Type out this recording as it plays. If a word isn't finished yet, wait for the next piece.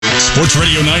Sports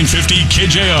Radio 950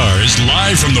 KJR is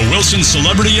live from the Wilson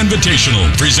Celebrity Invitational,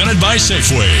 presented by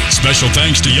Safeway. Special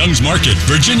thanks to Young's Market,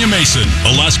 Virginia Mason,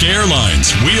 Alaska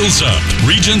Airlines, Wheels Up,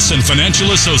 Regents, and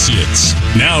Financial Associates.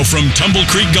 Now from Tumble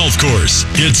Creek Golf Course,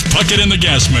 it's Puckett and the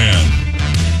Gas Man.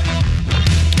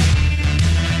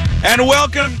 And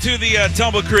welcome to the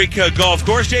Tumble Creek Golf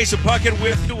Course. Jason Puckett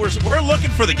with you. We're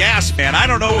looking for the Gas Man. I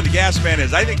don't know where the Gas Man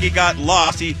is. I think he got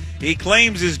lost. He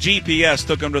claims his GPS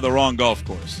took him to the wrong golf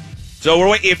course.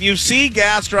 So if you see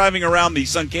Gas driving around the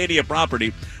Suncadia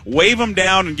property, wave him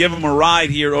down and give him a ride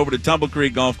here over to Tumble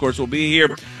Creek Golf Course. We'll be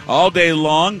here all day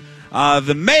long.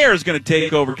 The mayor is going to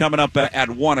take over coming up at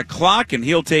 1 o'clock, and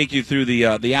he'll take you through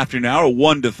the afternoon hour,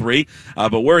 1 to 3.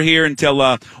 But we're here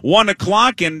until 1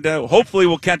 o'clock, and hopefully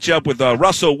we'll catch up with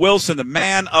Russell Wilson, the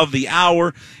man of the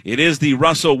hour. It is the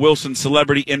Russell Wilson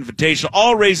Celebrity Invitational,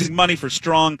 all raising money for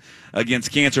Strong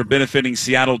Against Cancer, benefiting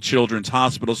Seattle Children's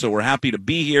Hospital. So we're happy to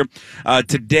be here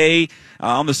today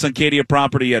on the Suncadia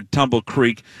property at Tumble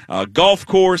Creek Golf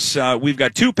Course. We've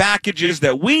got two packages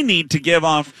that we need to give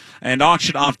off and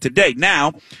auction off today.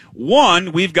 Now,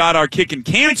 one, we've got our Kicking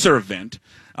Cancer event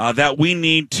that we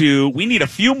need a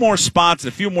few more spots,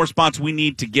 and a few more spots we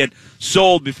need to get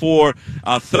sold before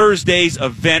Thursday's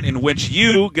event, in which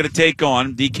you get to take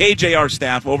on the KJR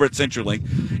staff over at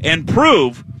CenturyLink and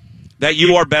prove that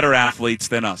you are better athletes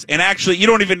than us. And actually, you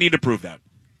don't even need to prove that.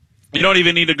 You don't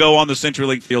even need to go on the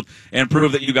CenturyLink field and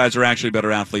prove that you guys are actually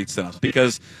better athletes than us.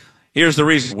 Because here's the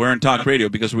reason. We're in talk radio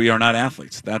because we are not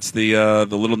athletes. That's the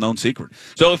little-known secret.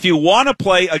 So if you want to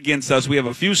play against us, we have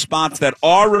a few spots that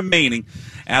are remaining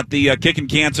at the Kicking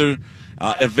Cancer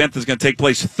event that's going to take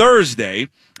place Thursday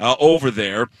over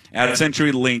there at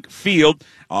CenturyLink Field.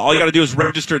 All you got to do is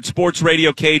register at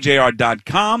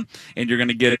sportsradiokjr.com, and you're going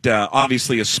to get,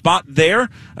 obviously, a spot there,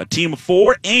 a team of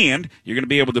 4, and you're going to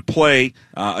be able to play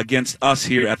against us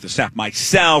here at the staff.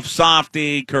 Myself,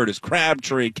 Softy, Curtis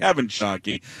Crabtree, Kevin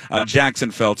Shockey, Jackson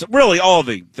Phelps, really all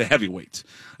the heavyweights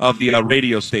of the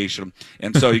radio station.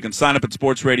 And so you can sign up at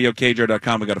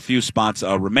sportsradiokjr.com. We've got a few spots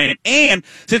remaining. And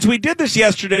since we did this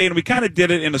yesterday, and we kind of did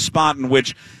it in a spot in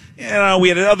which, we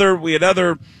had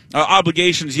other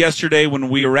obligations yesterday when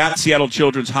we were at Seattle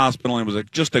Children's Hospital, and it was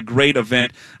just a great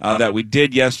event that we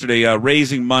did yesterday,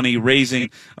 raising money,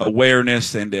 raising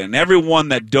awareness, and everyone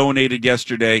that donated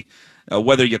yesterday,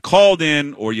 whether you called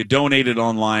in or you donated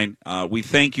online, we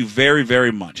thank you very,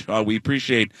 very much. We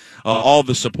appreciate all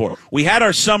the support. We had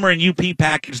our summer and UP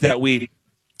package that we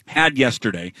had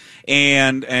yesterday,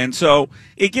 and so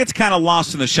it gets kind of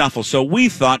lost in the shuffle. So we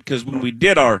thought, because when we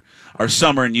did our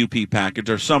summer and UP package,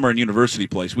 our summer and university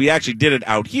place, we actually did it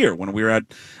out here when we were at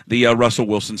the Russell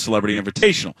Wilson Celebrity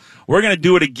Invitational. We're going to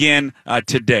do it again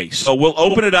today. So we'll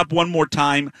open it up one more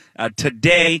time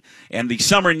today, and the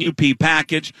summer and UP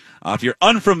package, if you're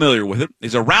unfamiliar with it,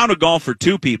 is a round of golf for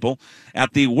 2 people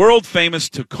at the world-famous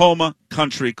Tacoma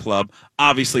Country Club,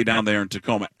 obviously down there in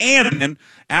Tacoma. And then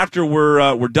after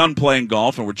we're done playing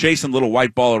golf and we're chasing a little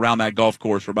white ball around that golf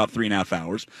course for about 3.5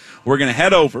 hours, we're going to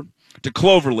head over to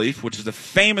Cloverleaf, which is a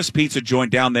famous pizza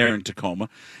joint down there in Tacoma,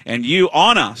 and you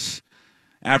on us,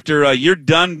 after you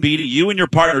and your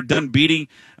partner are done beating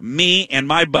me and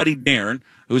my buddy Darren,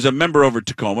 who's a member over at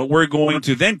Tacoma, we're going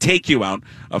to then take you out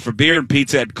for beer and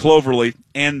pizza at Cloverleaf,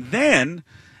 and then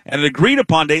at an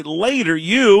agreed-upon date later,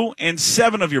 you and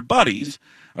 7 of your buddies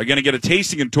are going to get a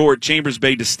tasting and tour at Chambers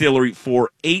Bay Distillery for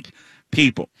 8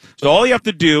 people. So all you have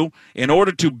to do in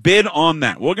order to bid on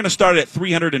that, we're going to start at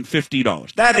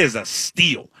 $350. That is a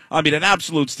steal. I mean, an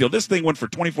absolute steal. This thing went for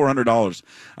 $2,400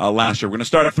 last year. We're going to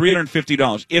start at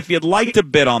 $350. If you'd like to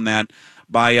bid on that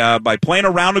by playing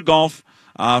a round of golf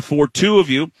for 2 of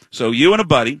you, so you and a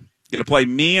buddy, get to play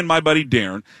me and my buddy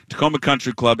Darren, Tacoma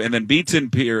Country Club, and then pizza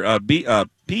and beer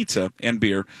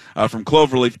from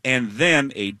Cloverleaf, and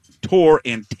then a tour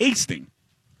and tasting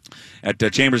at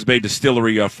Chambers Bay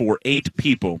Distillery for 8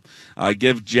 people.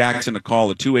 Give Jackson a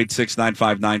call at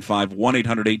 286-9595,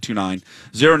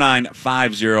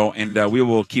 1-800-829-0950, and we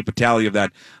will keep a tally of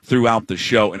that throughout the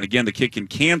show. And again, the Kicking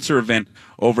Cancer event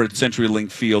over at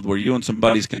CenturyLink Field, where you and some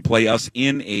buddies can play us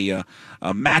in a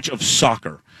match of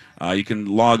soccer. You can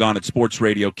log on at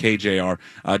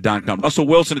sportsradiokjr.com. Russell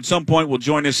Wilson at some point will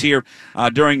join us here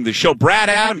during the show. Brad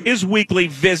Adam, his weekly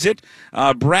visit.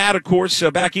 Brad, of course,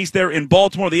 back east there in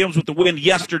Baltimore. The Eagles with the win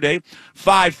yesterday,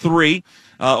 5-3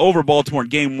 over Baltimore in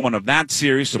Game 1 of that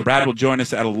series. So Brad will join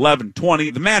us at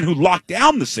 11:20. The man who locked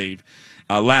down the save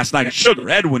last night. Sugar,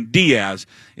 Edwin Diaz,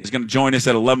 is going to join us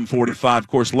at 11:45. Of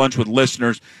course, lunch with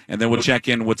listeners, and then we'll check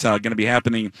in what's going to be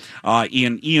happening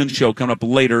in Ian's show coming up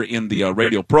later in the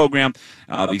radio program.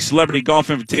 The Celebrity Golf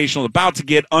Invitational about to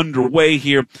get underway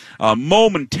here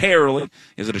momentarily.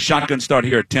 Is it a shotgun start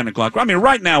here at 10 o'clock? I mean,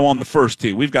 right now on the first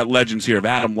tee, we've got legends here of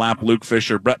Adam Lapp, Luke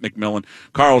Fisher, Brett McMillan,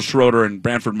 Carl Schroeder, and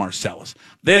Branford Marcellus.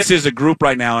 This is a group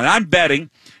right now, and I'm betting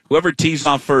whoever tees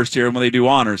off first here when they do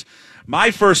honors, my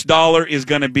first dollar is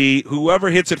going to be whoever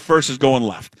hits it first is going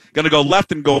left. Going to go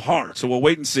left and go hard. So we'll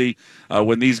wait and see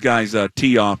when these guys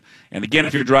tee off. And again,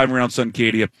 if you're driving around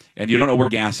Suncadia and you don't know where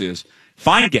Gas is,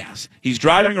 find Gas. He's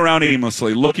driving around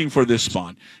aimlessly looking for this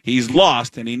spot. He's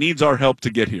lost, and he needs our help to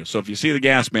get here. So if you see the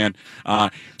Gas man,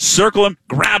 circle him,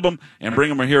 grab him, and bring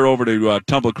him here over to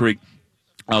Tumble Creek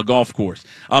golf course.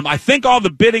 I think all the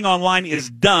bidding online is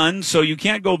done, so you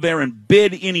can't go there and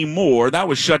bid anymore. That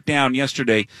was shut down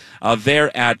yesterday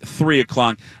there at 3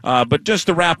 o'clock. But just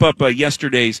to wrap up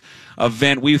yesterday's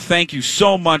event, we thank you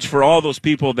so much for all those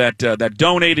people that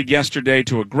donated yesterday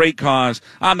to a great cause.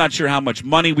 I'm not sure how much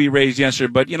money we raised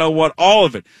yesterday, but you know what? All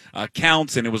of it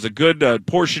counts, and it was a good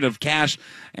portion of cash.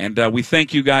 And we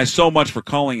thank you guys so much for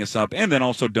calling us up and then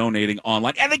also donating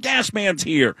online. And the Gas man's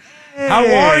here. Hey. How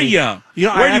are you?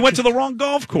 You went to the wrong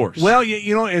golf course. Well,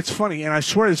 you know, it's funny, and I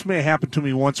swear this may have happened to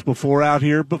me once before out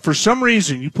here, but for some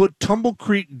reason you put Tumble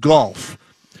Creek Golf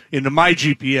into my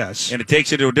GPS. And it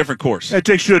takes you to a different course. It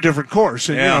takes you to a different course.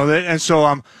 And, you know, and so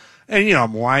I'm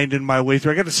winding my way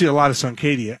through. I got to see a lot of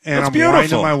Suncadia. And I'm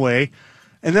winding my way.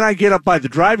 And then I get up by the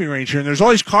driving range here, and there's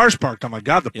all these cars parked. I'm like,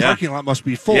 God, the parking lot must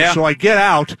be full. Yeah. So I get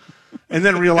out and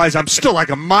then realize I'm still like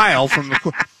a mile from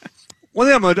the Well,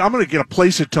 then I'm going to get a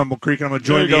place at Tumble Creek, and I'm going to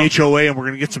join the HOA, and we're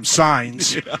going to get some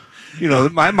signs. Yeah. You know,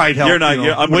 that might help.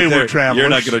 Wayward travelers. You're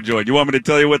not going to join. You want me to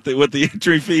tell you what the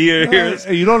entry fee here is?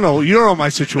 You don't know. You don't know my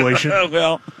situation.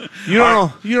 Well, you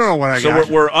don't know what I got.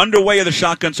 So we're underway of the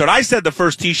shotgun start. I said the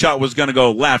first tee shot was going to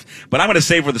go left, but I'm going to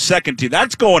say for the second tee,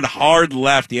 that's going hard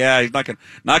left. Yeah, he's not going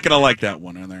to like that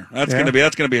one in there. That's going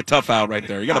to be a tough out right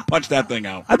there. You got to punch that thing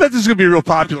out. I bet this is going to be a real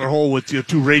popular hole with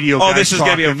two radio guys. Oh, this is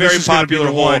going to be a very popular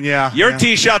hole. Yeah. Your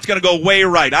tee shot's going to go way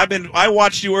right. I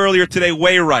watched you earlier today.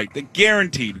 Way right.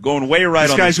 Guaranteed going way right.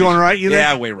 This guy's going right, you think?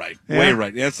 Yeah, way right. Yeah. Way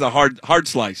right. That's a hard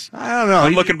slice. I don't know.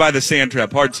 I'm looking by the sand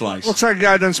trap. Hard slice. Looks like a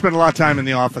guy doesn't spend a lot of time in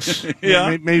the office.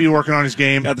 Yeah. Maybe working on his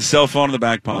game. Got the cell phone in the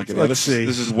back pocket. Let's see.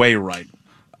 This is way right.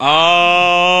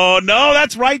 Oh, no,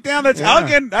 that's right down. That's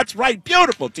hugging. That's right.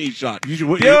 Beautiful tee shot.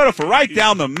 Beautiful. Right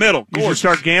down the middle. You should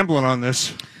start gambling on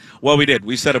this. Well, we did.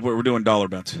 We said we're doing dollar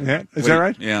bets. Yeah, is that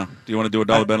right? Yeah. Do you want to do a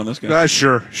dollar bet on this guy?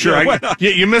 Sure.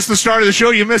 You miss the start of the show.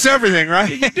 You miss everything,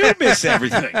 right? You do miss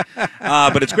everything.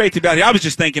 But it's great to be out here. I was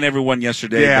just thanking everyone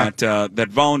yesterday that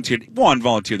volunteered. One,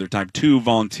 volunteered their time. Two,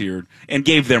 volunteered and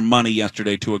gave their money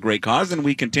yesterday to a great cause. And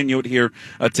we continue it here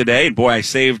today. And boy, I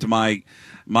saved my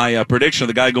prediction of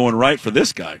the guy going right for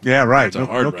this guy. Yeah, right. It's a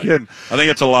hard right. Kidding. I think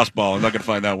it's a lost ball. I'm not going to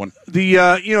find that one.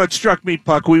 It struck me,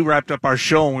 Puck. We wrapped up our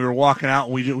show and we were walking out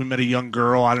and we met a young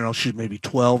girl. I don't know, she's maybe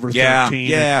 12 or 13.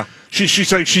 Yeah.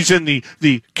 She's like, she's in the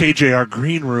KJR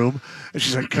green room. And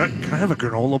she's like, can I have a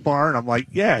granola bar? And I'm like,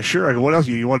 yeah, sure. I go, what else?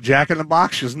 You want Jack in the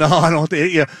Box? She goes, no, I don't.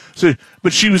 Yeah. So,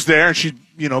 but she was there and she,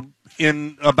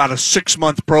 in about a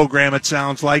 6-month program, it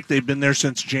sounds like. They've been there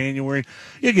since January.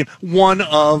 Again, one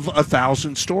of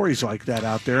 1,000 stories like that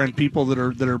out there, and people that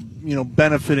are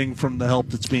benefiting from the help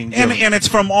that's being given. And it's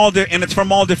from all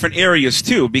different areas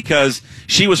too, because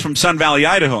she was from Sun Valley,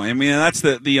 Idaho. I mean, that's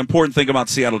the important thing about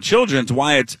Seattle Children's.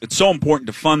 Why it's so important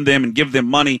to fund them and give them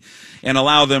money and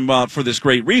allow them for this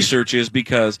great research is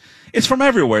because it's from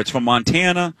everywhere. It's from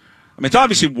Montana. I mean, it's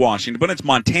obviously Washington, but it's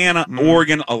Montana,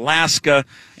 Oregon, Alaska,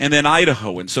 and then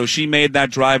Idaho. And so she made that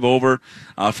drive over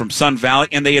from Sun Valley,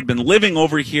 and they had been living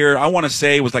over here, I want to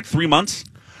say it was like 3 months.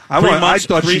 I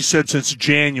thought she said since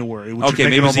January. Which okay,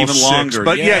 maybe it was even longer.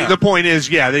 But the point is,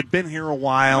 they've been here a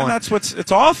while. And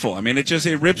it's awful. I mean, it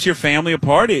rips your family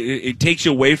apart. It takes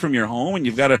you away from your home, and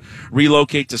you've got to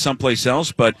relocate to someplace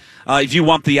else. But if you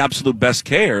want the absolute best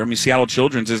care, I mean, Seattle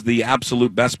Children's is the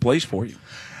absolute best place for you.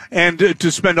 And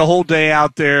to spend a whole day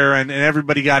out there, and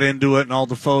everybody got into it, and all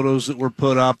the photos that were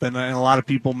put up, and a lot of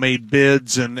people made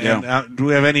bids. And do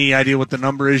we have any idea what the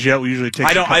number is yet? We usually take.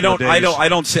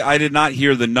 I did not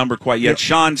hear the number quite yet. Yep.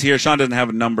 Sean's here. Sean doesn't have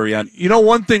a number yet.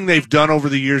 One thing they've done over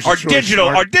the years. Our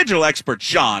digital expert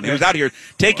Sean, who's out here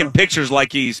taking pictures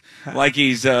like he's Andy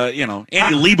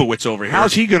Leibovitz over here.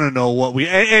 How's he going to know what we?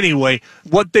 Anyway,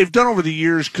 what they've done over the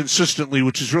years consistently,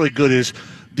 which is really good, is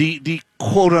the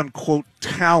quote-unquote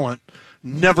talent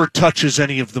never touches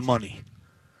any of the money.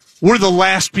 we're the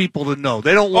last people to know.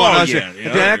 They don't want us. Yeah,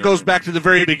 and that goes back to the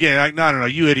very beginning. Like, no,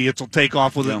 you idiots will take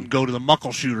off with it and go to the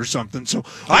Muckleshoot or something. So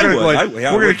we're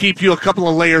going to keep you a couple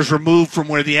of layers removed from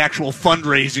where the actual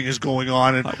fundraising is going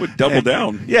on. And I would double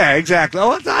down. Yeah, exactly.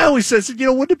 I always said,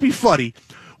 wouldn't it be funny?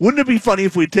 Wouldn't it be funny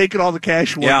if we'd taken all the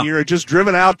cash one year and just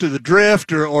driven out to the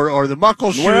Drift or the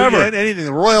Muckleshoot, anything,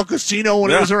 the Royal Casino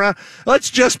when it was around? Let's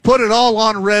just put it all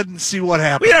on red and see what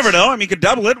happens. We never know. I mean, you could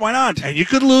double it. Why not? And you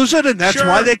could lose it, and that's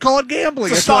why they call it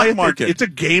gambling. It's a stock market. It's a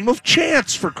game of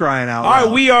chance, for crying out loud. All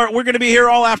right, we're going to be here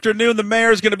all afternoon. The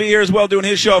mayor's going to be here as well doing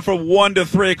his show from 1 to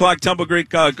 3 o'clock. Tumble Creek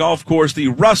Golf Course, the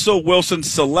Russell Wilson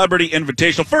Celebrity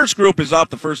Invitational. First group is off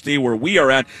the first tee where we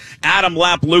are at. Adam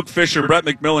Lapp, Luke Fisher, Brett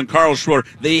McMillan, Carl Schroeder,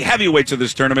 the heavyweights of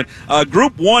this tournament.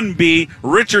 Group 1B,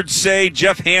 Richard Say,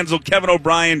 Jeff Hansel, Kevin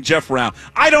O'Brien, Jeff Rao.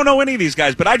 I don't know any of these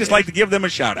guys, but I just like to give them a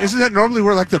shout-out. Isn't that normally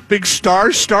where the big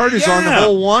stars start is on the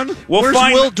hole one?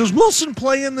 Does Wilson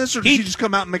play in this, or does he just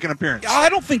come out and make an appearance? I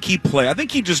don't think he plays. I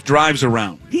think he just drives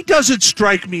around. He doesn't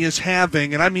strike me as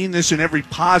having, and I mean this in every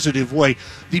positive way,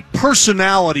 the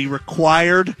personality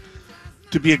required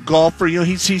to be a golfer.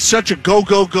 He's such a go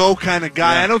kind of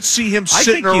guy. I don't see him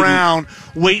sitting around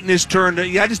waiting his turn.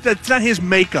 That's not his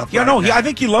makeup. I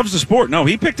think he loves the sport. No,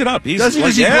 he picked it up. Does he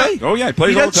play? Oh, yeah, he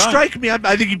plays all the time. He doesn't strike me.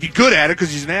 I think he'd be good at it because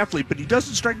he's an athlete, but he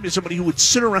doesn't strike me as somebody who would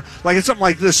sit around, like it's something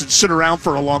like this, and sit around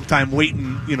for a long time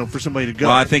waiting, for somebody to go.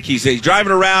 Well, I think he's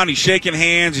driving around, he's shaking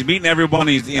hands, he's meeting everyone,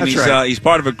 he's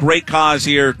part of a great cause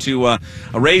here to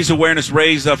raise awareness,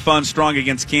 raise funds strong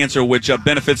against cancer, which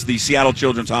benefits the Seattle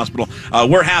Children's Hospital.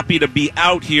 We're happy to be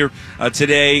out here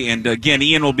today, and again,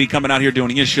 Ian will be coming out here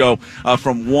doing his show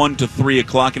from 1 to 3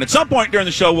 o'clock, and at some point during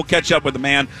the show, we'll catch up with the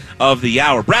man of the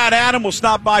hour. Brad Adam will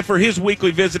stop by for his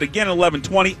weekly visit again at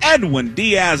 11:20. Edwin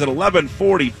Diaz at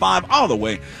 11:45, all the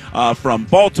way from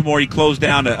Baltimore. He closed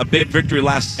down a big victory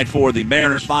last night for the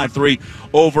Mariners, 5-3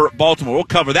 over Baltimore. We'll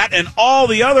cover that and all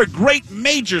the other great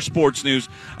major sports news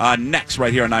next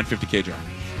right here on 950 KJR.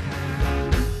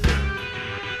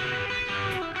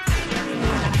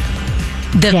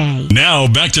 Now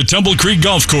back to Tumble Creek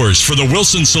Golf Course for the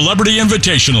Wilson Celebrity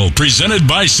Invitational, presented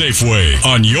by Safeway,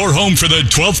 on your home for the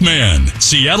 12th man,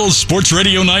 Seattle Sports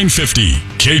Radio 950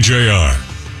 KJR.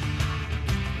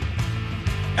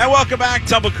 And welcome back,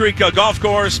 Tumble Creek Golf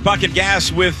Course. Puckett and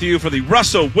Gas with you for the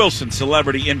Russell Wilson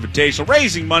Celebrity Invitational,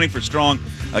 raising money for Strong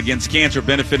Against Cancer,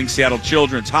 benefiting Seattle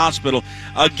Children's Hospital.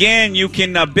 Again, you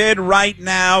can bid right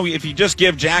now if you just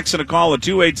give Jackson a call at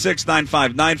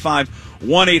 286-9595.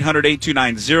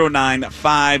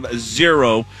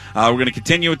 1-800-829-0950. We're going to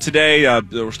continue it today.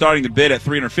 We're starting the bid at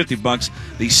 $350.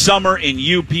 The Summer in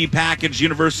UP package,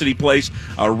 University Place,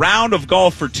 a round of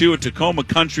golf for two at Tacoma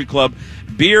Country Club,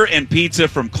 beer and pizza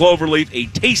from Cloverleaf, a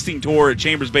tasting tour at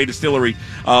Chambers Bay Distillery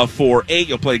for 8.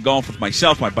 You'll play golf with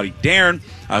myself, my buddy Darren,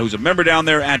 who's a member down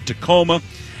there at Tacoma.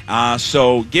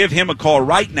 So give him a call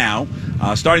right now,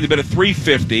 starting the bid at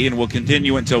 $350, and we'll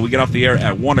continue until we get off the air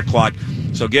at 1 o'clock.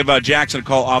 So give Jackson a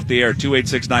call off the air at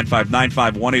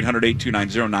 286-9595,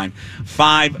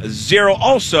 1-800-829-0950.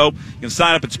 Also, you can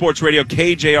sign up at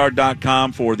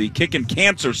sportsradiokjr.com for the Kickin'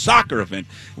 Cancer soccer event,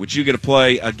 which you get to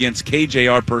play against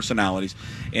KJR personalities.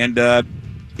 And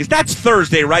that's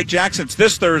Thursday, right, Jackson? It's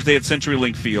this Thursday at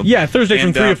CenturyLink Field. Yeah, Thursday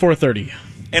from 3 to 4:30.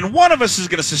 And one of us is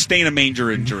going to sustain a major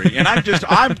injury, and I'm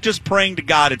just praying to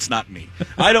God it's not me.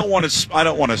 I don't want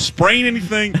to sprain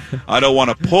anything. I don't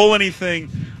want to pull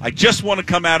anything. I just want to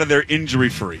come out of there injury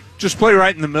free. Just play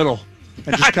right in the middle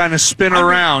and just kind of spin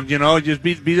around. Just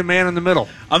be the man in the middle.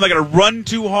 I'm not going to run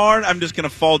too hard. I'm just going to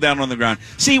fall down on the ground.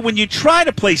 See, when you try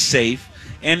to play safe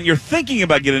and you're thinking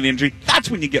about getting an injury,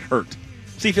 that's when you get hurt.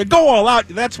 See, if you go all out,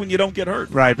 that's when you don't get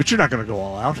hurt. Right, but you're not going to go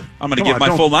all out. I'm going to give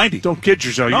my full 90. Don't kid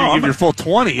yourself. You're going to give your full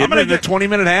 20. Isn't it a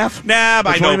 20-minute half? Nah,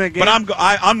 but I know. But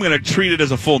I'm going to treat it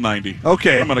as a full 90.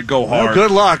 Okay. I'm going to go hard. Well,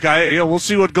 good luck. We'll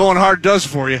see what going hard does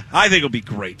for you. I think it'll be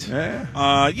great. Yeah.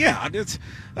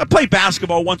 I play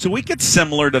basketball once a week. It's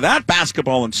similar to that.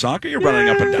 Basketball and soccer. You're running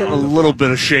up and down. A little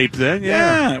bit of shape then,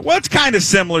 yeah. Well, it's kind of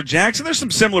similar, Jackson. There's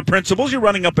some similar principles. You're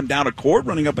running up and down a court,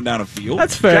 running up and down a field.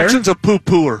 That's fair. Jackson's a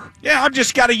poo-pooer. Yeah, I've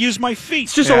just got to use my feet.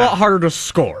 It's just a lot harder to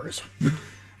score.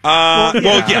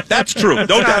 Well, yeah, that's true.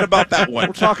 No doubt about that one.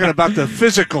 We're talking about the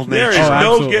physical nature.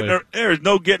 There is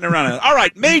no getting around it. All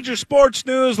right, major sports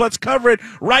news. Let's cover it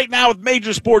right now with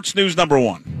major sports news number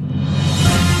 1.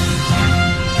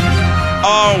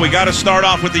 Oh, we got to start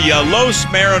off with the Los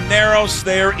Marineros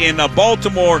there in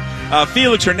Baltimore.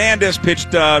 Felix Hernandez pitched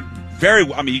very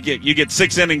well. I mean, you get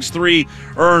 6 innings, 3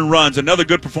 earned runs. Another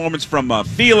good performance from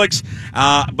Felix.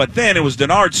 But then it was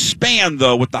Denard Span,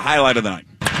 though, with the highlight of the night.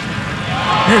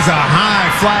 Here's a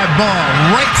high fly ball,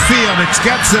 right field. It's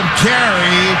got some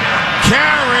carry.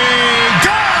 Gone!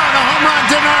 A home run,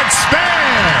 Denard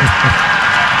Span!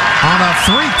 On a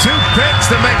 3-2 pitch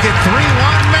to make it 3-1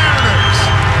 Mariners.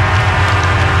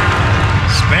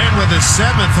 Span with his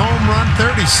 7th home run,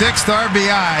 36th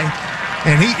RBI,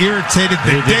 and he irritated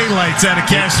the daylights out of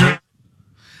Castro.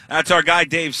 That's our guy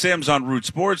Dave Sims on Root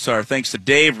Sports. Our thanks to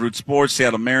Dave, Root Sports,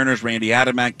 Seattle Mariners, Randy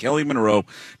Adamak, Kelly Monroe,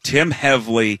 Tim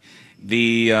Hevley,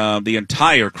 the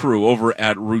entire crew over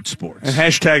at Root Sports. And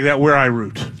hashtag that where I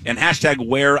root. And hashtag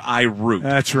where I root.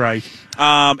 That's right.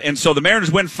 And so the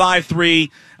Mariners win 5-3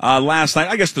 last night.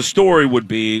 I guess the story would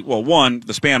be, well, 1,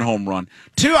 the Span home run.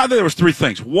 2, I think there was 3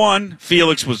 things. 1,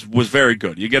 Felix was very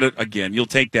good. You get it again. You'll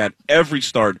take that every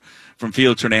start from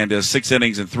Felix Hernandez, 6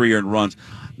 innings and 3 earned runs.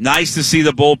 Nice to see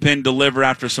the bullpen deliver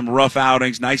after some rough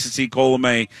outings. Nice to see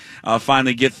Colomé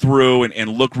finally get through and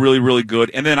look really, really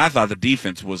good. And then I thought the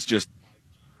defense was just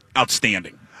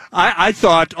outstanding. I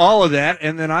thought all of that,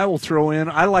 and then I will throw in,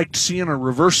 I liked seeing a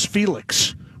reverse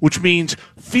Felix, which means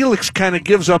Felix kind of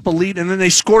gives up a lead, and then they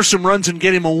score some runs and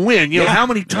get him a win. You know, how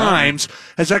many times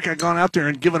has that guy gone out there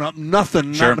and given up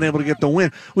nothing, not been able to get the win?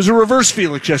 It was a reverse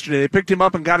Felix yesterday. They picked him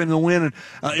up and got him the win, and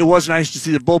it was nice to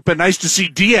see the bullpen. Nice to see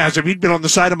Diaz. I mean, he'd been on the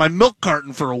side of my milk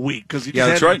carton for a week.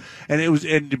 That's right.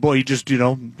 And boy, he just, he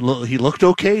looked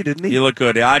okay, didn't he? He looked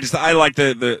good. I like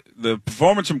the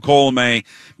performance from Colomé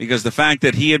because the fact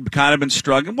that he had kind of been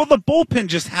struggling. Well, the bullpen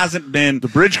just hasn't been. The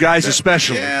bridge guys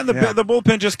especially. Yeah, the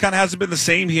bullpen just kind of hasn't been the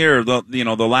same here,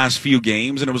 the last few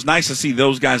games, and it was nice to see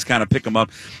those guys kind of pick them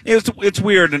up. It's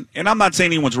weird, and I'm not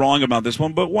saying anyone's wrong about this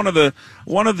one, but one of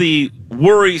the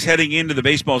worries heading into the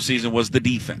baseball season was the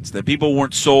defense, that people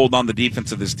weren't sold on the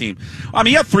defense of this team. I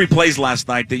mean, you had 3 plays last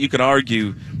night that you could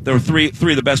argue there were three of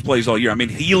the best plays all year. I mean,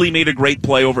 Healy made a great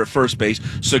play over at first base.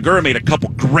 Segura made a couple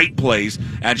great plays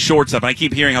at shortstop. And I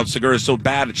keep hearing how Segura is so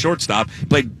bad at shortstop.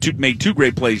 Made 2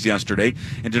 great plays yesterday.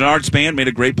 And Denard Span made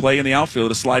a great play in the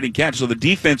outfield, a sliding catch. So the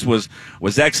defense was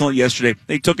excellent yesterday.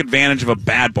 They took advantage of a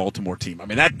bad Baltimore team. I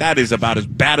mean, that is about as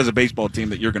bad as a baseball team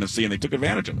that you're going to see, and they took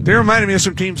advantage of it. They reminded me of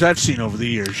some teams I've seen over the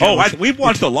years. We've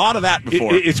watched a lot of that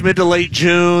before. It's mid to late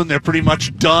June. They're pretty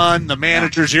much done. The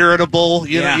manager's irritable.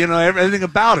 You know, everything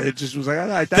about it. It just was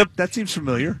like, that seems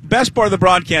familiar. Best part of the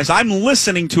broadcast, I'm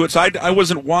listening to it, so I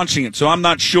wasn't watching it, so I'm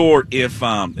not sure if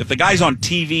the guys on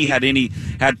TV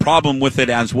had problem with it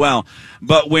as well.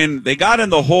 But when they got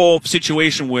in the whole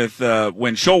situation with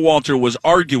when Showalter was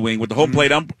arguing with the home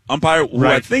plate umpire, who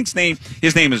I think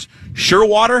his name is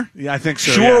Surewater. Yeah, I think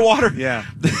so. Surewater. Yeah.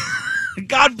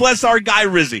 God bless our guy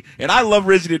Rizzy, and I love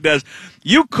Rizzy to death.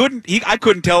 I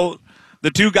couldn't tell the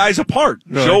 2 guys apart,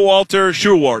 really? Showalter,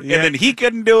 Sherwart, and then he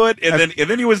couldn't do it, and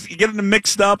then he was getting them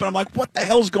mixed up, and I'm like, what the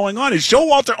hell's going on? Is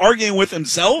Showalter arguing with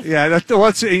himself? Yeah, that's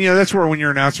where when you're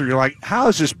an announcer, you're like, how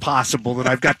is this possible that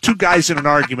I've got 2 guys in an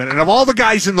argument, and of all the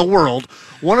guys in the world,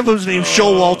 one of them's named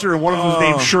Showalter and one of them's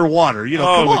named Surewater.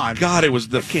 Come on. God, it was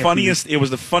the funniest. It was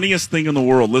the funniest thing in the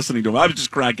world listening to him. I was just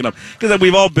cracking up because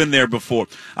we've all been there before.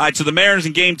 All right, so the Mariners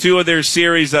in Game 2 of their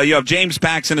series. You have James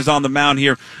Paxton is on the mound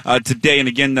here today, and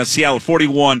again, Seattle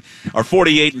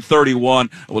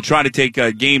 48-31. We'll try to take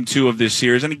Game 2 of this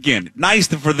series, and again, nice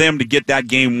for them to get that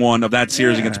Game 1 of that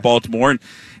series against Baltimore.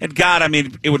 And God, I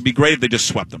mean, it would be great if they just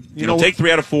swept them. Take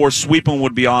 3 out of 4, sweep them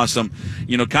would be awesome.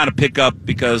 Kind of pick up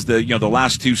because the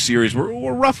last 2 series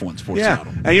were rough ones for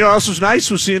Seattle. And what else was nice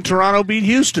was seeing Toronto beat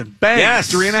Houston. Bang,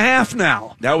 yes. 3.5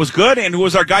 now. That was good. And who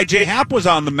was our guy? Jay Happ was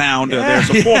on the mound there.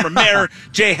 So former Mayor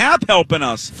Jay Happ helping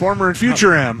us. Former and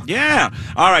future M. Yeah.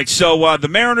 All right. So the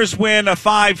Mariners win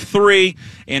 5-3,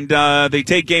 and they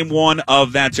take Game 1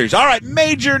 of that series. All right.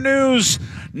 Major news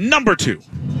number 2.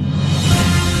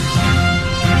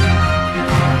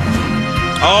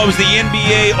 Oh, it was the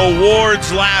NBA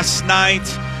awards last night.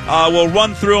 We'll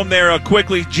run through them there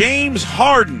quickly. James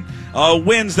Harden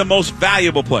wins the most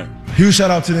valuable player. Huge shout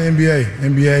out to the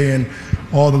NBA and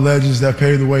all the legends that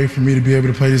paved the way for me to be able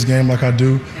to play this game like I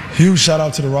do. Huge shout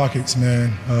out to the Rockets,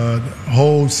 man. The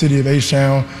whole city of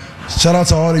H-Town. Shout out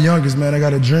to all the youngest, man. I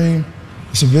got a dream.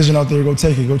 It's a vision out there. Go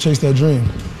take it. Go chase that dream.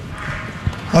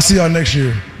 I'll see y'all next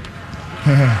year.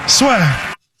 Swag.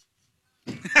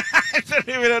 I don't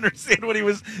even understand what he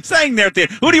was saying there at the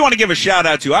end. Who do you want to give a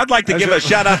shout-out to? I'd like to give a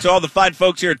shout-out to all the fine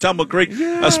folks here at Tumble Creek.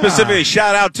 Specifically, a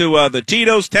shout-out to the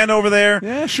Tito's tent over there.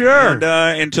 Yeah, sure.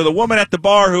 And to the woman at the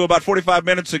bar who about 45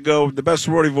 minutes ago, the best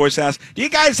sorority voice asked, do you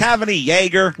guys have any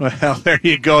Jaeger? Well, there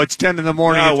you go. It's 10 in the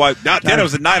morning. No, not 10. It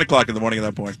was at 9 o'clock in the morning at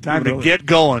that point. Time to get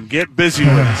going. Get busy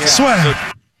with it. Swag.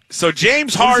 So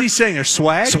James Harden. What is he saying there?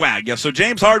 Swag? Swag, yeah. So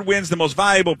James Harden wins the most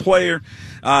valuable player.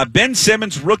 Ben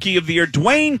Simmons, Rookie of the Year.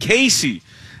 Dwayne Casey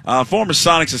former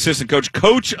Sonics assistant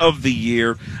coach of the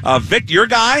year. Your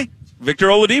guy, Victor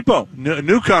Oladipo.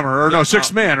 Newcomer, or no,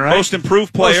 sixth man, right? Most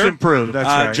improved player. Most improved, that's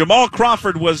right. Jamal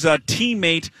Crawford was a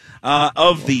teammate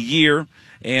of the year.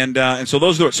 And so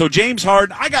those are so James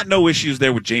Harden. I got no issues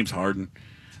there with James Harden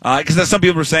because some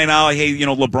people were saying, "Oh, hey,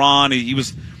 LeBron,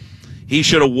 he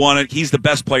should have won it. He's the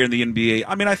best player in the NBA."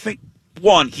 I mean, I think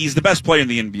he's the best player in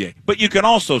the NBA, but you can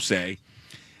also say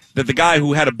that the guy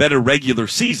who had a better regular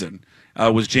season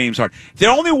was James Harden. The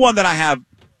only one that I have.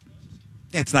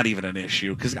 It's not even an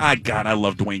issue because I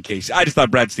love Dwayne Casey. I just thought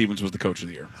Brad Stevens was the coach of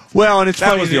the year. Well, and it's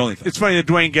funny. Was the only thing. It's funny that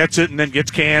Dwayne gets it and then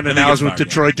gets canned, and now he's with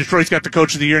Detroit. Yeah. Detroit's got the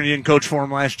coach of the year, and he didn't coach for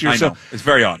him last year. I know. It's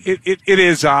very odd. It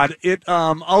is odd.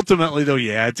 Ultimately though,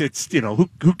 yeah, it's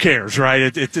who cares, right?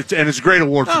 It's a great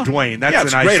award for Dwayne. That's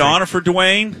it's a nice great thing. honor for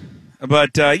Dwayne.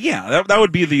 But, that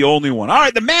would be the only one. All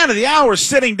right, the man of the hour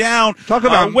sitting down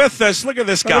with us. Look at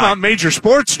this guy. Talk about major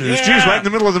sports news. Yeah. Geez, right in the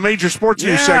middle of the major sports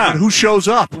news segment. Who shows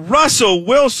up? Russell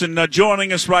Wilson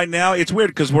joining us right now. It's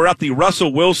weird because we're at the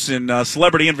Russell Wilson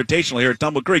Celebrity Invitational here at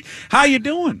Tumble Creek. How you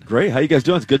doing? Great. How you guys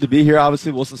doing? It's good to be here,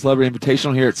 obviously. Wilson Celebrity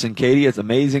Invitational here at Cincadia. It's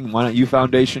amazing. Why Not You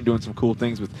Foundation doing some cool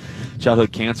things with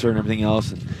childhood cancer and everything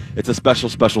else. And it's a special,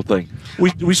 special thing.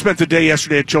 We spent the day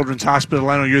yesterday at Children's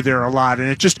Hospital. I know you're there a lot, and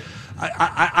it just –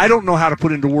 I don't know how to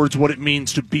put into words what it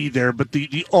means to be there, but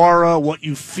the aura, what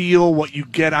you feel, what you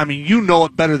get, I mean, you know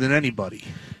it better than anybody.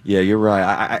 Yeah, you're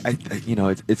right.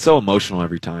 It's so emotional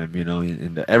every time,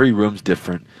 and every room's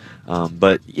different.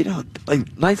 But,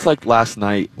 like nights like last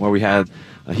night where we had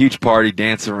a huge party,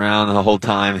 dancing around the whole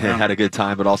time, had a good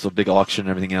time, but also a big auction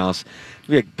and everything else.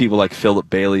 We had people like Philip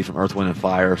Bailey from Earth, Wind &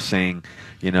 Fire sing.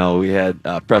 We had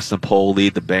Preston Pohl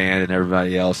lead the band and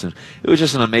everybody else. And it was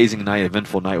just an amazing night,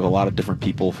 eventful night with a lot of different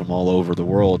people from all over the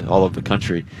world, all over the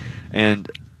country.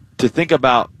 And to think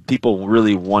about people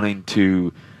really wanting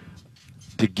to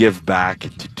give back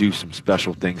and to do some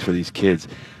special things for these kids.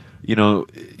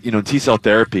 T-cell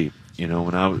therapy,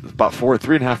 when I was about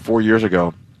 4 years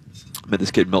ago, I met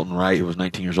this kid, Milton Wright, who was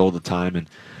 19 years old at the time, and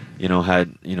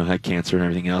had cancer and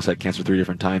everything else. Had cancer 3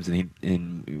 different times,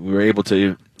 and we were able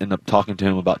to end up talking to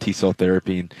him about T-cell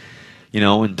therapy, and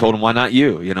told him, why not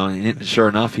you? And sure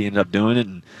enough, he ended up doing it,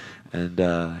 and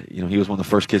he was one of the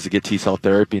first kids to get T-cell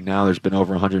therapy. And now there's been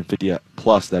over 150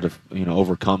 plus that have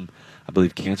overcome, I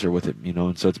believe, cancer with it.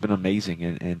 And so it's been amazing,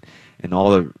 and all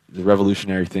the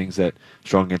revolutionary things that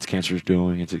Strong Against Cancer is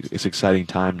doing. It's an exciting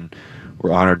time. And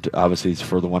we're honored, obviously,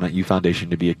 for the Why Not You Foundation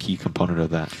to be a key component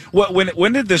of that.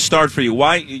 When did this start for you?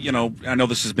 Why, I know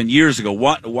this has been years ago.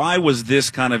 Why was this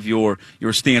kind of your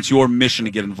stance, your mission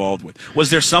to get involved with?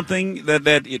 Was there something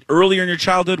that earlier in your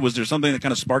childhood, was there something that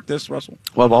kind of sparked this, Russell?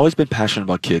 Well, I've always been passionate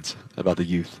about kids, about the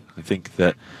youth. I think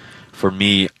that for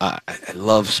me, I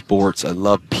love sports. I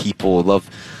love people.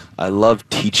 I love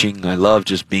teaching. I love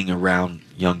just being around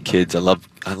young kids. I love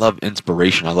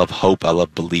inspiration. I love hope. I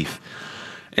love belief.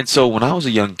 And so when I was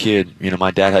a young kid, my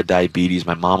dad had diabetes.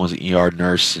 My mom was an ER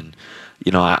nurse, and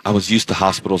I was used to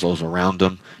hospitals. I was around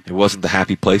them. It wasn't the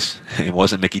happy place. It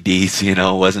wasn't Mickey D's. It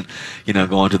wasn't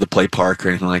going to the play park or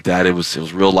anything like that. It was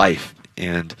real life.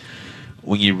 And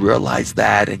when you realize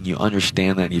that and you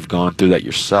understand that and you've gone through that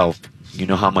yourself, you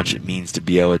know how much it means to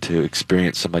be able to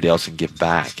experience somebody else and give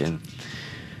back, and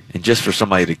just for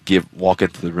somebody to walk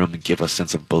into the room and give a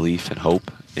sense of belief and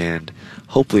hope. And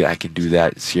hopefully I can do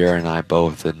that, Sierra and I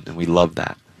both, and we love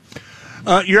that.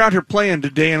 You're out here playing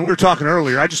today, and we were talking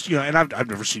earlier. I just, and I've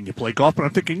never seen you play golf, but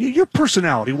I'm thinking your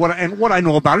personality, what I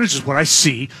know about it is just what I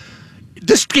see.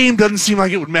 This game doesn't seem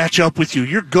like it would match up with you.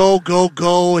 You're go, go,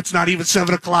 go. It's not even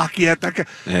 7 o'clock yet.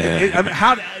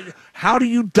 How do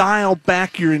you dial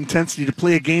back your intensity to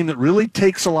play a game that really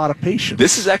takes a lot of patience?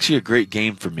 This is actually a great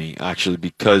game for me, actually,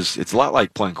 because it's a lot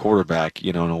like playing quarterback,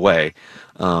 in a way.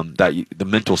 The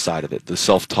mental side of it, the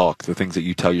self-talk, the things that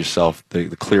you tell yourself,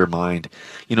 the clear mind.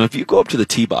 If you go up to the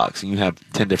tee box and you have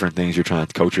 10 different things you're trying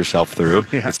to coach yourself through,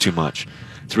 It's too much.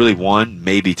 It's really one,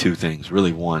 maybe 2 things.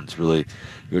 Really one. It's really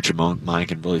what your mind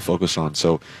can really focus on.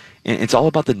 So, and it's all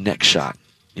about the next shot.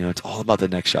 It's all about the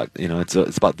next shot.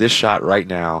 It's about this shot right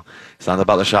now. It's not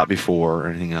about the shot before or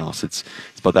anything else. It's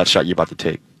about that shot you're about to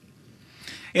take.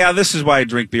 Yeah, this is why I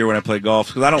drink beer when I play golf,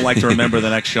 because I don't like to remember the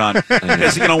next shot.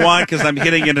 Because you know why? Because I'm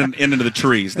hitting it into the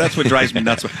trees. That's what drives me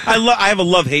nuts. I have a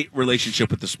love-hate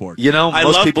relationship with the sport. Most I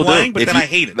love people playing, do. But then I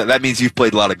hate it. That means you've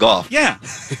played a lot of golf. Yeah,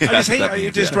 I just hate it.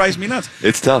 It just drives me nuts.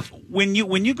 It's tough. When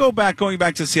you going back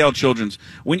to Seattle Children's,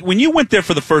 when you went there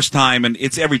for the first time, and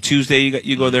it's every Tuesday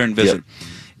you go there and visit.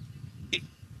 Yep.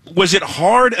 Was it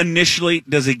hard initially?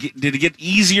 Did it get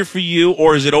easier for you,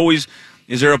 or is it always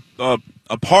is there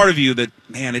a part of you that,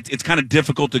 man, it's kind of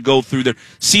difficult to go through there,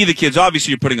 see the kids?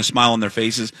 Obviously, you're putting a smile on their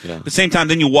faces. Yeah. At the same time,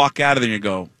 then you walk out of there and you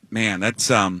go, man, that's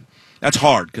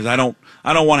hard because I don't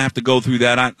want to have to go through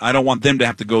that. I don't want them to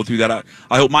have to go through that.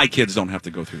 I hope my kids don't have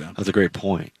to go through that. That's a great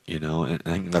point, and I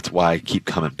think that's why I keep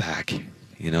coming back,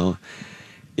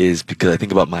 is because I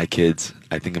think about my kids.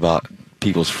 I think about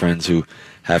people's friends who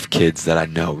have kids that I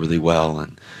know really well,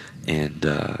 and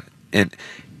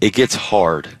it gets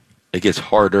hard. It gets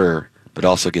harder, but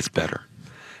also gets better.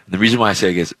 And the reason why I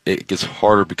say it gets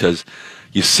harder because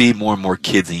you see more and more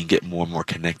kids, and you get more and more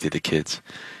connected to kids,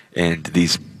 and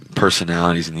these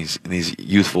personalities and these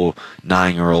youthful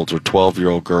 9-year-olds or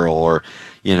 12-year-old girl or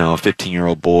a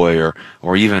 15-year-old boy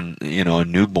or even a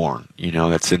newborn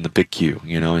that's in the PICU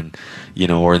or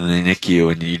in the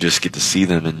NICU, and you just get to see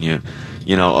them, and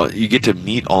you get to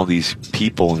meet all these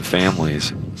people and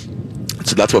families.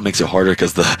 So that's what makes it harder,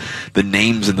 because the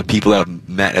names and the people that I've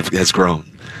met has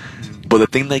grown. But the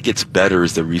thing that gets better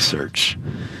is the research.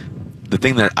 The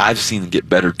thing that I've seen get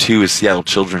better too is Seattle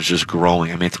Children's just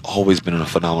growing. I mean, it's always been a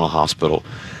phenomenal hospital,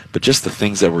 but just the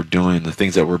things that we're doing, the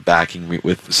things that we're backing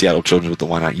with Seattle Children's, with the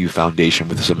Why Not You Foundation,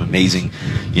 with some amazing,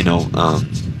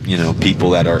 people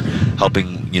that are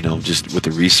helping, just with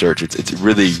the research. It's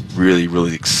really, really,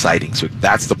 really exciting. So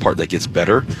that's the part that gets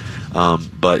better.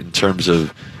 But in terms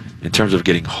of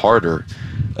getting harder,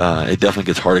 it definitely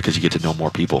gets harder because you get to know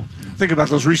more people. Think about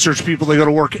those research people. They go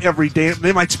to work every day.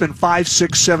 They might spend 5,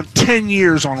 6, 7, 10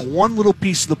 years on one little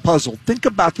piece of the puzzle. Think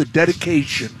about the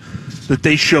dedication that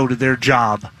they show to their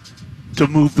job to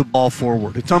move the ball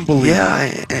forward. It's unbelievable.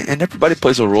 Yeah, and everybody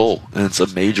plays a role, and it's a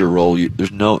major role.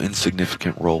 There's no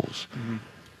insignificant roles. Mm-hmm.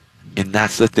 And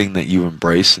that's the thing that you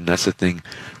embrace, and that's the thing.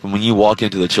 When you walk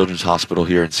into the Children's Hospital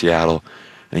here in Seattle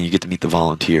and you get to meet the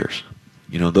volunteers,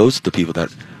 those are the people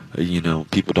that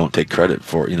people don't take credit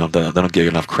for. They don't get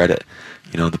enough credit.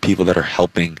 The people that are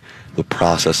helping the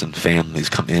process, and families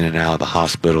come in and out of the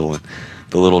hospital, and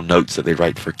the little notes that they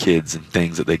write for kids and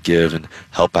things that they give and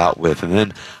help out with. And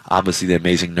then obviously the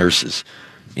amazing nurses.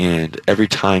 And every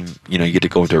time, you get to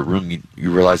go into a room,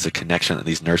 you realize the connection that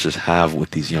these nurses have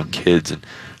with these young kids and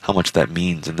how much that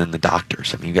means. And then the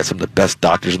doctors. I mean, you got some of the best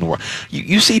doctors in the world.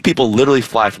 You see people literally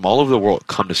fly from all over the world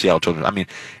come to Seattle Children's. I mean,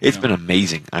 it's been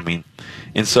amazing. I mean,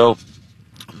 and so,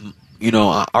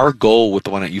 our goal with the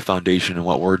Why Not You Foundation and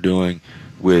what we're doing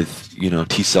with,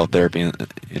 T-cell therapy,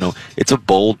 it's a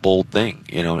bold thing,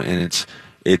 and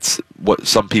it's what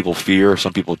some people fear,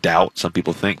 some people doubt, some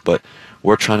people think, but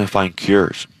we're trying to find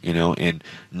cures, and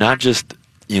not just,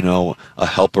 a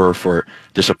helper for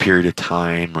just a period of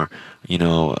time or,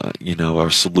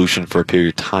 a solution for a period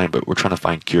of time, but we're trying to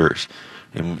find cures.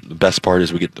 And the best part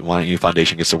is the Why Not You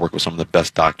Foundation gets to work with some of the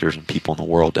best doctors and people in the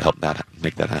world to help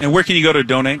make that happen. And where can you go to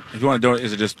donate? If you want to donate,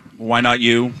 is it just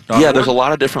whynotU.org? Yeah, there's a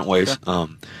lot of different ways.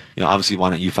 Okay. Obviously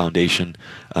Why Not You Foundation,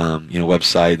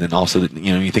 website, and then also,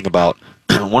 you think about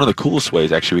one of the coolest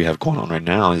ways actually we have going on right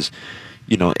now is,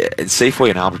 at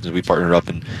Safeway and Albertsons, we partnered up,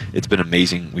 and it's been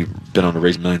amazing. We've been on to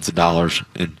raise millions of dollars,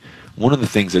 and one of the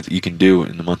things that you can do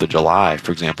in the month of July,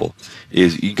 for example,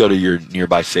 is you go to your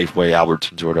nearby Safeway,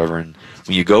 Albertsons, or whatever, and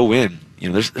when you go in,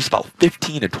 there's about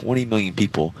 15 to 20 million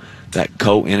people that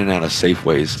go in and out of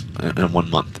Safeways in 1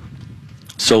 month.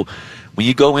 So when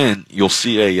you go in, you'll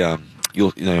see if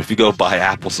you go buy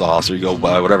applesauce or you go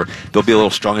buy whatever, there'll be a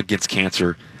little Strong Against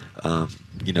Cancer,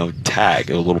 tag,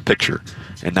 a little picture,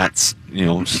 and that's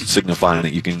signifying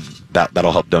that you can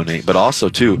that'll help donate. But also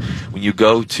too, when you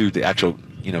go to the actual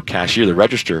cashier, the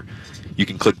register, you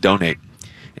can click donate,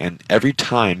 and every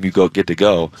time you get to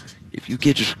go, if you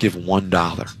just give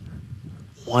 $1,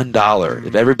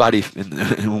 if everybody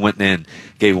who went in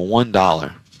gave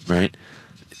 $1, right,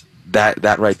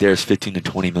 that right there is $15 to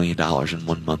 $20 million in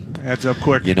 1 month. Adds up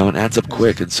quick. It adds up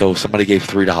quick. And so if somebody gave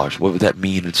 $3, what would that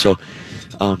mean? And so,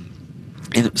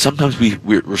 and sometimes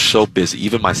we're so busy,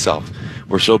 even myself.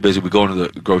 We're so busy. We go into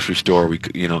the grocery store. We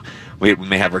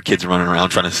may have our kids running around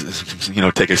trying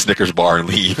to take a Snickers bar and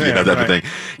leave. That type of thing.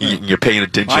 You're paying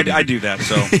attention. I do that,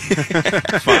 so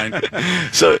fine.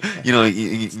 So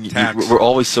we're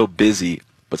always so busy.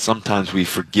 But sometimes we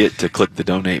forget to click the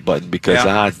donate button because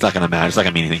it's not going to matter. It's not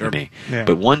going to mean anything to me. Yeah.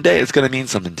 But one day it's going to mean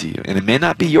something to you. And it may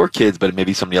not be your kids, but it may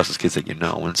be somebody else's kids that you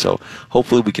know. And so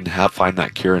hopefully we can find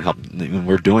that cure and help. And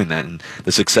we're doing that. And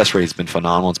the success rate has been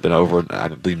phenomenal. It's been over, I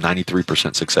believe,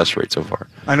 93% success rate so far.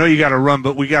 I know you got to run,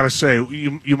 but we got to say,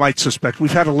 you might suspect,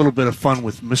 we've had a little bit of fun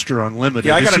with Mr. Unlimited.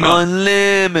 Yeah, I got to know.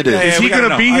 Unlimited. Is he going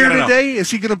to be here today?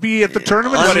 Is he going to be at the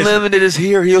tournament? Unlimited is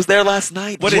here. He was there last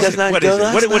night. What is it? What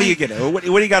do you get? What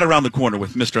do you got around the corner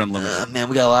with Mr. Unlimited? Man,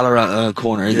 we got a lot around the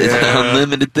corner. It's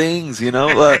unlimited things,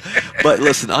 But But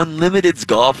listen, Unlimited's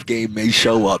golf game may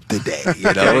show up today,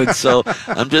 and so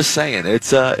I'm just saying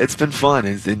it's been fun.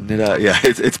 It's been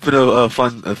a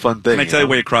fun thing. Can I tell you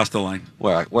where you crossed the line?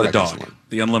 Where the dog,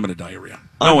 the unlimited diarrhea.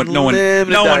 No one needed to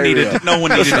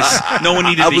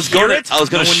hear it. I was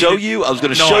going to show you. Don't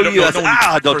do that.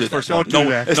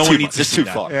 No one needs to It's too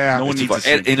far. Yeah. No one needs to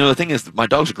see And the thing is, my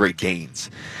dogs are Great Danes,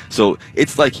 so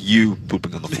it's like you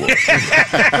pooping on the floor.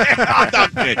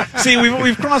 Okay. See,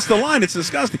 we've crossed the line. It's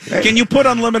disgusting. Can you put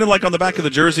unlimited like on the back of the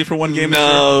jersey for one game?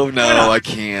 No, I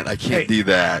can't. I can't do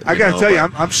that. I got to tell you,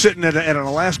 I'm sitting at an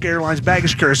Alaska Airlines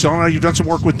baggage carousel. I know you've done some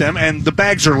work with them, and the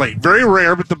bags are late. Very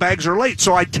rare, but the bags are late.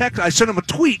 So I sent them a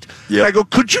tweet. Yep. And I go,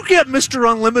 could you get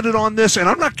Mr. Unlimited on this? And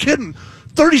I'm not kidding.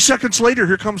 30 seconds later,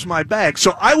 here comes my bag.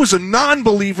 So I was a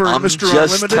non-believer in Mr. Unlimited. I'm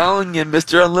just telling you,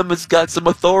 Mr. Unlimited's got some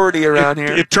authority around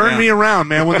here. It turned me around,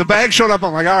 man. When the bag showed up,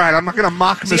 I'm like, all right, I'm not going to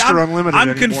mock Mr. Unlimited I'm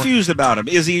anymore. confused about him.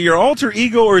 Is he your alter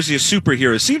ego or is he a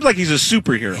superhero? It seems like he's a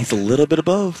superhero. He's a little bit of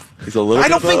both. I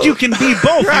don't think you can be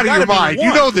both. You're out of your mind.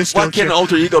 You know this, Why don't can't you? an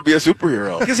alter ego be a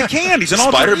superhero? Because he can. He's an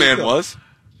alter ego. Spider-Man was.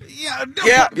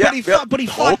 But he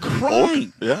fought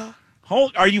crime. Yeah.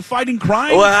 Are you fighting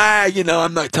crime? Well,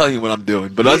 I'm not telling you what I'm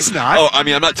doing, but He's not. Oh, I'm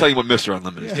not telling you what Mr.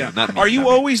 Unlimited is doing. Not me. Are you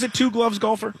always a two gloves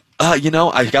golfer? I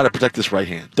got to protect this right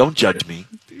hand. Don't judge me.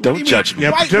 Don't judge me.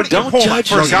 Yeah, don't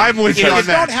judge me. I'm with you If on you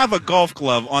that. don't have a golf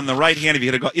glove on the right hand, if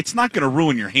you hit a golf, it's not going to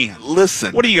ruin your hand.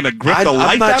 Listen. What are you going to grip the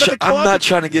light out of the club? I'm not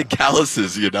trying to get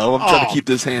calluses, I'm trying to keep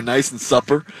this hand nice and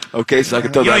supper, okay, so I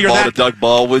can throw that ball to Doug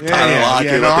Baldwin, Tyler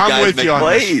Lockett, let the guys make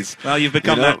plays. Well, you've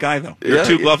become that guy, though. You're a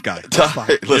two-glove guy.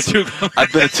 Listen,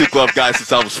 I've been a two-glove guy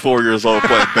since I was 4 years old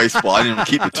playing baseball. I didn't even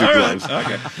keep the two gloves.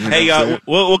 Okay. Hey,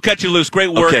 we'll cut you loose.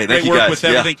 Great work. Okay, thank you work guys. with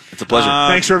everything. It's a pleasure.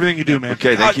 Thanks for everything you do, man.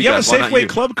 Okay, thank you You have guys. a Safeway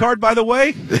club card, by the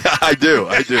way? I do.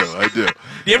 Do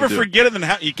you ever forget it and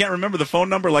you can't remember the phone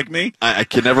number like me? I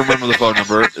can never remember the phone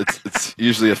number. It's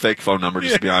usually a fake phone number,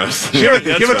 just to be honest. Give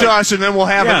it to us, and then we'll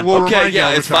have it. We'll remind you.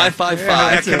 It's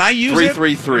 555. Can I use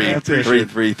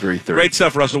 333. Great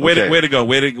stuff, Russell. Way to go.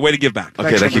 Way to give back.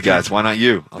 Okay, thank you guys. Why not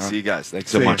you? I'll see you guys. Thanks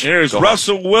so much. Here's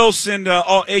Russell Wilson,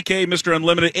 a.k.a. Mr.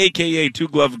 Unlimited, a.k.a.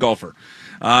 two-glove golfer.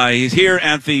 He's here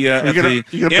at the. You going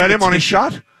to bet him on his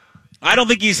shot? I don't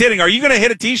think he's hitting. Are you going to hit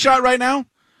a tee shot right now,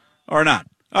 or not?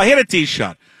 Hit a tee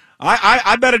shot.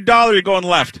 I bet $1 you're going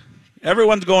left.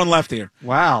 Everyone's going left here.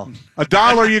 Wow,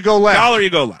 $1 you go left. $1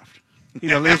 you go left. He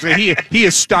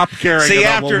has stopped caring. See,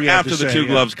 about what we have after to the say, two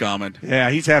gloves comment. Yeah,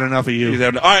 he's had enough of you.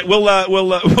 All right,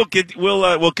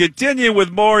 we'll continue with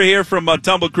more here from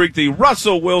Tumble Creek, the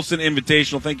Russell Wilson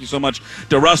Invitational. Thank you so much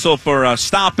to Russell for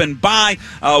stopping by.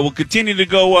 We'll continue to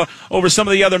go over some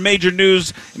of the other major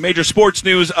sports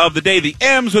news of the day. The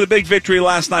M's with a big victory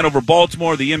last night over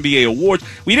Baltimore, the NBA awards.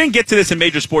 We didn't get to this in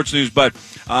major sports news, but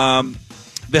the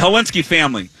Helinski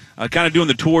family. Kind of doing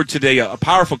the tour today. A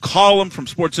powerful column from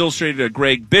Sports Illustrated,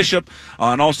 Greg Bishop,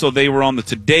 and also they were on the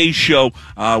Today Show.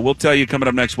 We'll tell you coming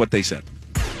up next what they said.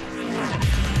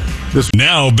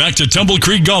 Now back to Tumble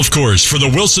Creek Golf Course for the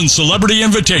Wilson Celebrity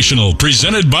Invitational,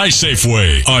 presented by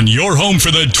Safeway on your home for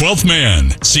the 12th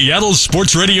man. Seattle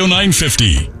Sports Radio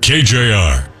 950,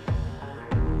 KJR.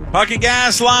 Puckett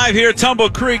Gas live here at Tumble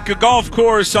Creek Golf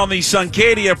Course on the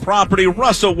Suncadia property.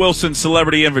 Russell Wilson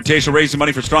Celebrity Invitational, raising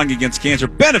money for Strong Against Cancer,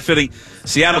 benefiting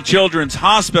Seattle Children's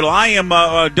Hospital. I am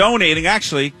donating,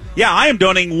 I am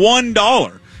donating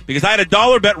 $1 because I had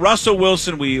 $1 bet Russell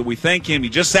Wilson. We thank him. He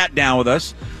just sat down with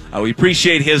us. We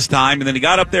appreciate his time, and then he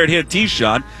got up there and hit a tee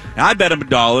shot. And I bet him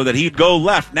 $1 that he'd go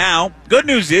left. Now, good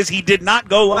news is he did not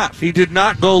go left. He did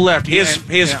not go left.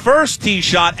 His first tee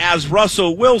shot as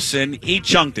Russell Wilson, he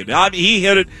chunked it. He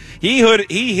hit it.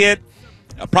 He hit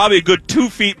probably a good 2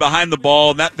 feet behind the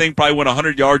ball, and that thing probably went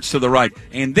 100 yards to the right.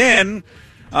 And then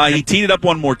he teed it up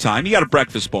one more time. He got a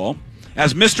breakfast ball.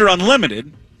 As Mr.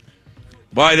 Unlimited,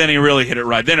 boy, then he really hit it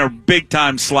right. Then a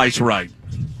big-time slice right.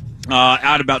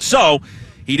 So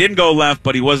he didn't go left,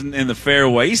 but he wasn't in the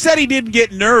fairway. He said he didn't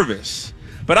get nervous.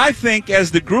 But I think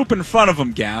as the group in front of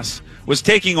him, Gas, was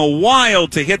taking a while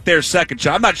to hit their second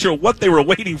shot. I'm not sure what they were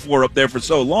waiting for up there for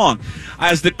so long.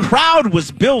 As the crowd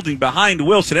was building behind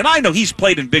Wilson, and I know he's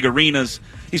played in big arenas,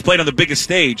 he's played on the biggest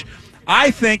stage.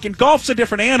 I think, and golf's a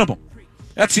different animal.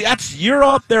 That's you're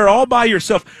up there all by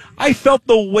yourself. I felt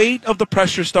the weight of the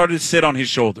pressure started to sit on his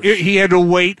shoulders. He had to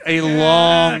wait a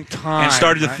long time. And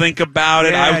started to think about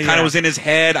it. I kind of was in his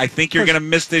head. I think you're going to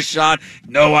miss this shot.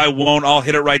 No, I won't. I'll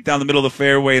hit it right down the middle of the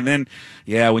fairway. And then,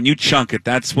 when you chunk it,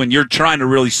 that's when you're trying to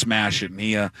really smash it. And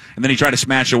and then he tried to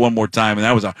smash it one more time. And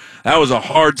that was a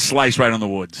hard slice right on the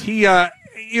woods.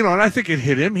 and I think it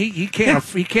hit him. He can't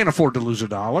he can't afford to lose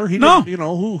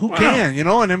 $1. Who can? And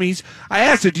I mean, I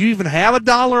asked him, do you even have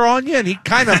 $1 on you? And he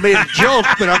kind of made a joke,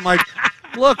 but I'm like,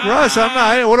 look, Russ, I'm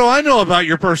not. What do I know about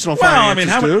your personal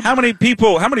finances, dude? How many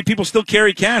people still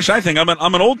carry cash? I think I'm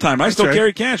an old timer. I still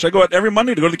carry cash. I go out every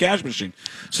Monday to go to the cash machine.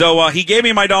 So he gave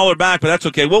me my $1 back, but that's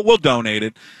okay. We'll donate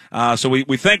it. So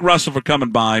we thank Russell for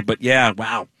coming by. But yeah,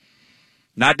 wow.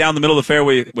 Not down the middle of the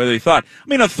fairway where they thought. I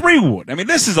mean, a 3-wood. I mean,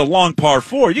 this is a long par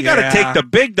 4. You got to take the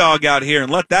big dog out here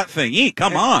and let that thing eat.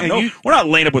 Come on. We're not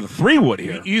laying up with a 3-wood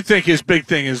here. You think his big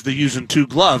thing is the using 2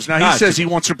 gloves. Now, he says he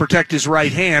wants to protect his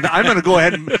right hand. I'm going to go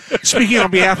ahead and, speaking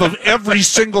on behalf of every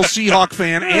single Seahawk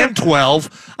fan and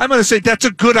 12, I'm going to say that's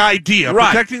a good idea.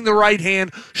 Right. Protecting the right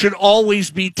hand should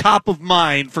always be top of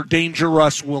mind for Danger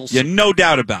Russ Wilson. Yeah, no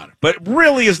doubt about it. But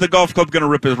really, is the golf club going to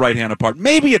rip his right hand apart?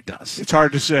 Maybe it does. It's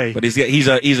hard to say. But he's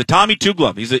a Tommy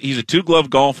 2-glove. He's a 2-glove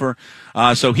golfer.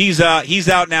 So he's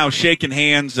out now shaking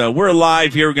hands. We're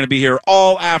live here. We're going to be here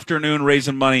all afternoon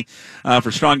raising money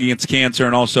for Strong Against Cancer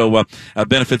and also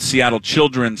benefits Seattle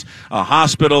Children's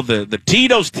Hospital. The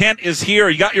Tito's tent is here.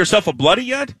 You got yourself a bloody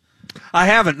yet? I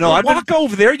haven't. No, I've walk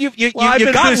over there. You got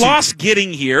busy. Lost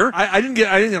getting here. I didn't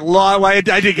get lost. I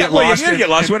did get lost. You did get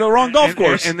lost. We went to the wrong golf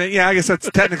course. And I guess that's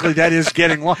technically that is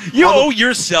getting lost. You owe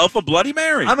yourself a Bloody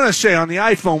Mary. I'm going to say on the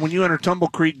iPhone when you enter Tumble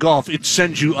Creek Golf, it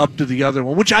sends you up to the other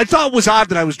one, which I thought was odd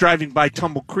that I was driving by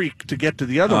Tumble Creek to get to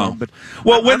the other one. But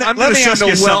I'm going to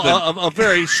send a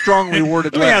very strongly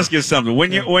worded. Let me ask you something.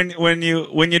 When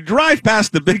you drive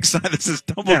past the big sign that says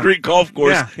Tumble Creek Golf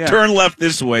Course, turn left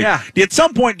this way. Yeah. At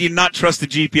some point, do you not trust the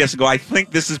GPS and go, I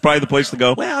think this is probably the place to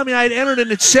go? Well, I mean, I'd entered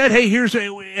and it said, hey,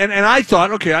 and I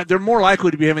thought, okay, they're more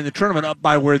likely to be having the tournament up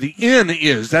by where the inn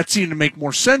is. That seemed to make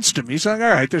more sense to me. So, all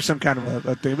right, there's some kind of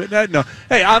a thing. But no,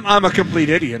 hey, I'm a complete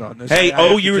idiot on this. Hey,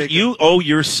 you owe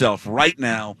yourself right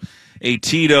now a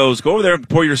Tito's. Go over there and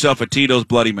pour yourself a Tito's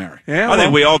Bloody Mary. Yeah, I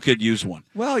think we all could use one.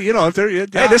 Well, if they're... hey,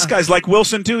 this guy's like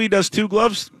Wilson, too. He does 2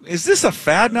 gloves. Is this a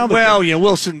fad now? Well,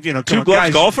 Wilson, 2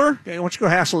 gloves golfer? Why don't you go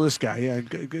hassle this guy? Yeah,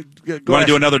 go want to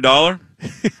do another $1?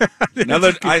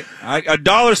 A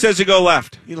dollar says to go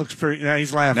left. He looks pretty... No,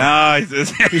 he's laughing. No,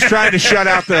 he's trying to shut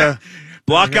out the...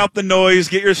 Block out the noise.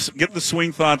 Get the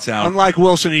swing thoughts out. Unlike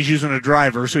Wilson, he's using a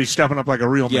driver, so he's stepping up like a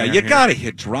real man. Yeah, you got to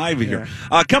hit drive here.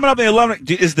 Coming up at 11,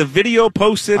 is the video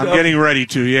posted? I'm getting ready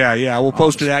to. Yeah. We'll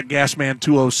post it at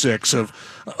Gasman206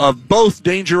 of both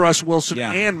Danger Russ Wilson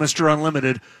and Mr.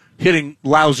 Unlimited hitting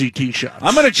lousy tee shots.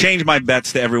 I'm going to change my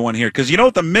bets to everyone here because you know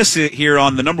what the miss here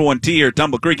on the number 1 tee here,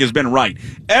 Tumble Creek, has been right.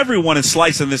 Everyone is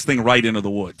slicing this thing right into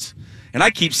the woods, and I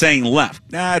keep saying left.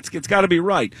 Nah, it's got to be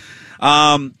right.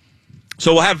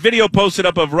 So we'll have video posted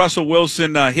up of Russell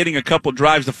Wilson hitting a couple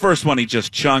drives. The first one he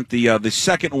just chunked. The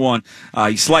second one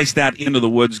he sliced that into the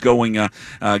woods, going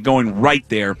right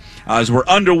there. As we're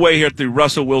underway here at the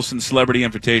Russell Wilson Celebrity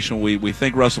Invitational, we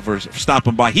thank Russell for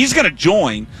stopping by. He's going to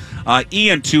join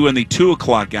Ian too in the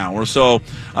 2:00 hour. So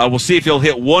we'll see if he'll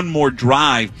hit one more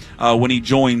drive when he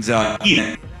joins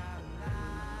Ian.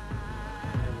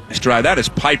 Nice drive. That is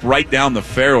piped right down the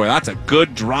fairway. That's a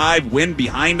good drive. Wind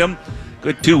behind him.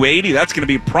 Good 280. That's going to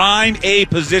be prime A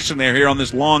position here on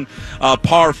this long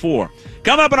par 4.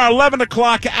 Coming up in our 11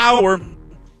 o'clock hour,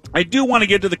 I do want to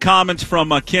get to the comments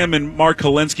from Kim and Mark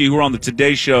Helinski, who are on the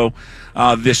Today Show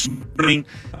this morning.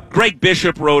 Greg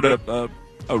Bishop wrote a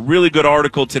really good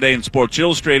article today in Sports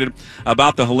Illustrated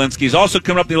about the Helinskis. Also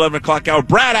coming up at the 11 o'clock hour,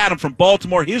 Brad Adam from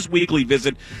Baltimore, his weekly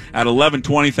visit at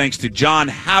 11:20, thanks to John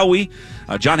Howie.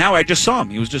 John Howie, I just saw him.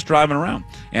 He was just driving around.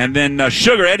 And then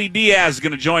Sugar, Eddie Diaz is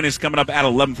going to join us coming up at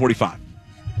 11:45.